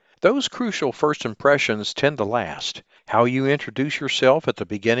Those crucial first impressions tend to last. How you introduce yourself at the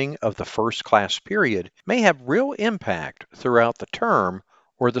beginning of the first class period may have real impact throughout the term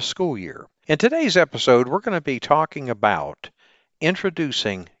or the school year. In today's episode, we're going to be talking about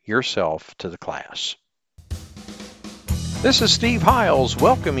introducing yourself to the class. This is Steve Hiles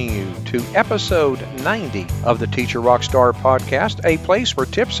welcoming you to episode 90 of the Teacher Rockstar podcast, a place where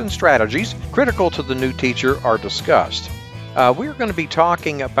tips and strategies critical to the new teacher are discussed. We're going to be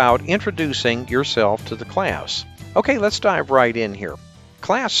talking about introducing yourself to the class. Okay, let's dive right in here.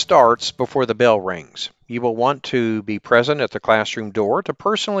 Class starts before the bell rings. You will want to be present at the classroom door to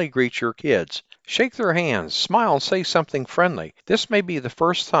personally greet your kids. Shake their hands, smile, and say something friendly. This may be the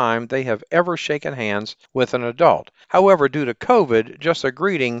first time they have ever shaken hands with an adult. However, due to COVID, just a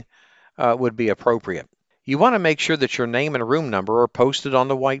greeting would be appropriate. You want to make sure that your name and room number are posted on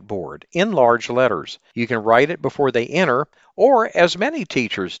the whiteboard in large letters. You can write it before they enter, or as many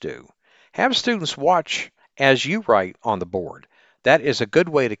teachers do, have students watch as you write on the board. That is a good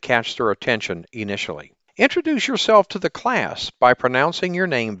way to catch their attention initially. Introduce yourself to the class by pronouncing your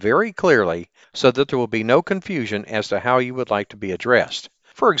name very clearly so that there will be no confusion as to how you would like to be addressed.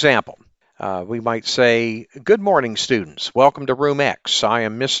 For example, we might say, "Good morning, students. Welcome to Room X. I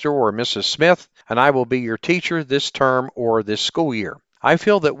am Mr. or Mrs. Smith, and I will be your teacher this term or this school year." I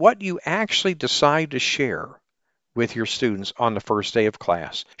feel that what you actually decide to share with your students on the first day of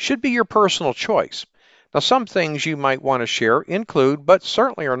class should be your personal choice. Now, some things you might want to share include, but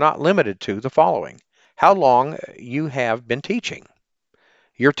certainly are not limited to, the following: how long you have been teaching,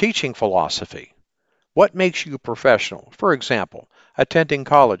 your teaching philosophy, what makes you a professional, for example, attending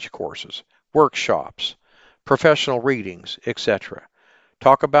college courses, workshops, professional readings, etc.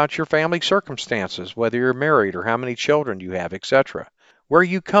 Talk about your family circumstances, whether you're married or how many children you have, etc. Where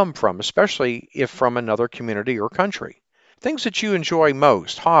you come from, especially if from another community or country. Things that you enjoy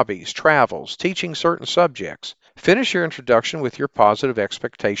most, hobbies, travels, teaching certain subjects. Finish your introduction with your positive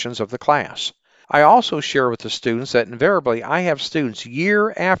expectations of the class. I also share with the students that invariably I have students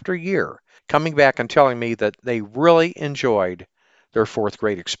year after year coming back and telling me that they really enjoyed their fourth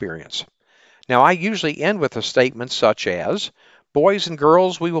grade experience. Now, I usually end with a statement such as, "Boys and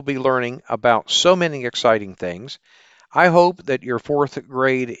girls, we will be learning about so many exciting things. I hope that your fourth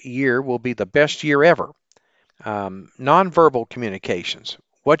grade year will be the best year ever." Nonverbal communications,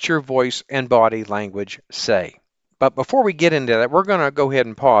 what your voice and body language say. But before we get into that, we're going to go ahead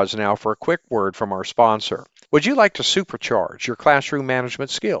and pause now for a quick word from our sponsor. Would you like to supercharge your classroom management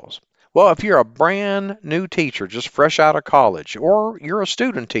skills? Well, if you're a brand new teacher just fresh out of college, or you're a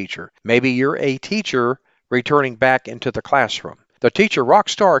student teacher, maybe you're a teacher returning back into the classroom, the Teacher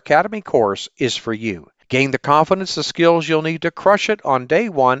Rockstar Academy course is for you. Gain the confidence and skills you'll need to crush it on day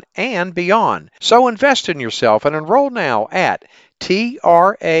one and beyond. So invest in yourself and enroll now at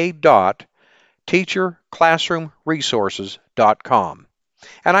tra.teacherclassroomresources.com.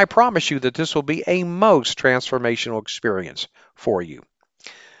 And I promise you that this will be a most transformational experience for you.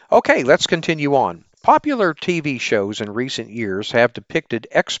 Okay, let's continue on. Popular TV shows in recent years have depicted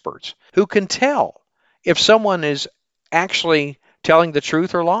experts who can tell if someone is actually telling the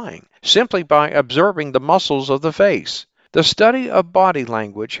truth or lying simply by observing the muscles of the face. The study of body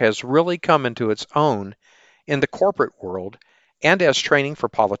language has really come into its own in the corporate world and as training for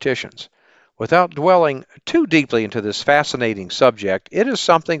politicians. Without dwelling too deeply into this fascinating subject, it is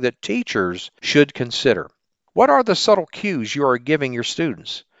something that teachers should consider. What are the subtle cues you are giving your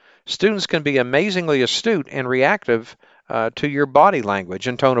students? Students can be amazingly astute and reactive to your body language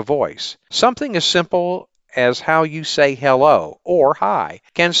and tone of voice. Something as simple as how you say hello or hi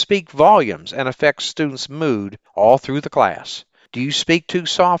can speak volumes and affect students' mood all through the class. Do you speak too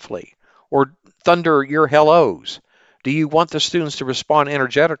softly or thunder your hellos? Do you want the students to respond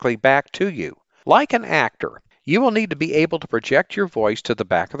energetically back to you? Like an actor, you will need to be able to project your voice to the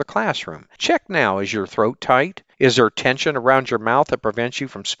back of the classroom. Check now, is your throat tight? Is there tension around your mouth that prevents you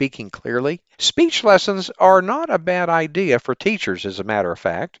from speaking clearly? Speech lessons are not a bad idea for teachers, as a matter of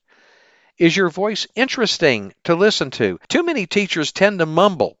fact. Is your voice interesting to listen to? Too many teachers tend to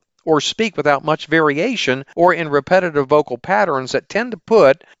mumble or speak without much variation or in repetitive vocal patterns that tend to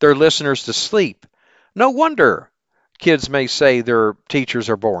put their listeners to sleep. No wonder kids may say their teachers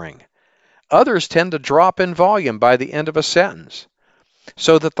are boring. Others tend to drop in volume by the end of a sentence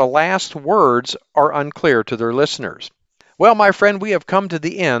so that the last words are unclear to their listeners. Well, my friend, we have come to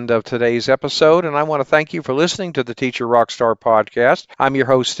the end of today's episode, and I want to thank you for listening to the Teacher Rockstar podcast. I'm your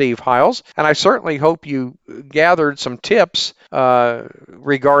host, Steve Hiles, and I certainly hope you gathered some tips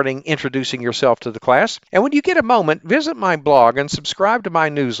regarding introducing yourself to the class. And when you get a moment, visit my blog and subscribe to my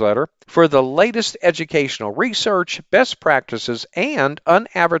newsletter for the latest educational research, best practices, and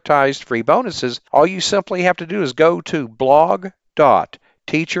unadvertised free bonuses. All you simply have to do is go to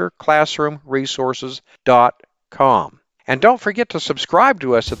blog.teacherclassroomresources.com. And don't forget to subscribe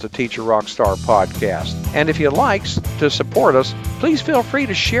to us at the Teacher Rockstar Podcast. And if you'd like to support us, please feel free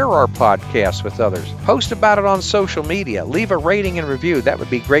to share our podcast with others. Post about it on social media. Leave a rating and review. That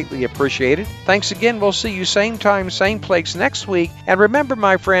would be greatly appreciated. Thanks again. We'll see you same time, same place next week. And remember,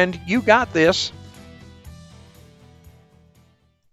 my friend, you got this.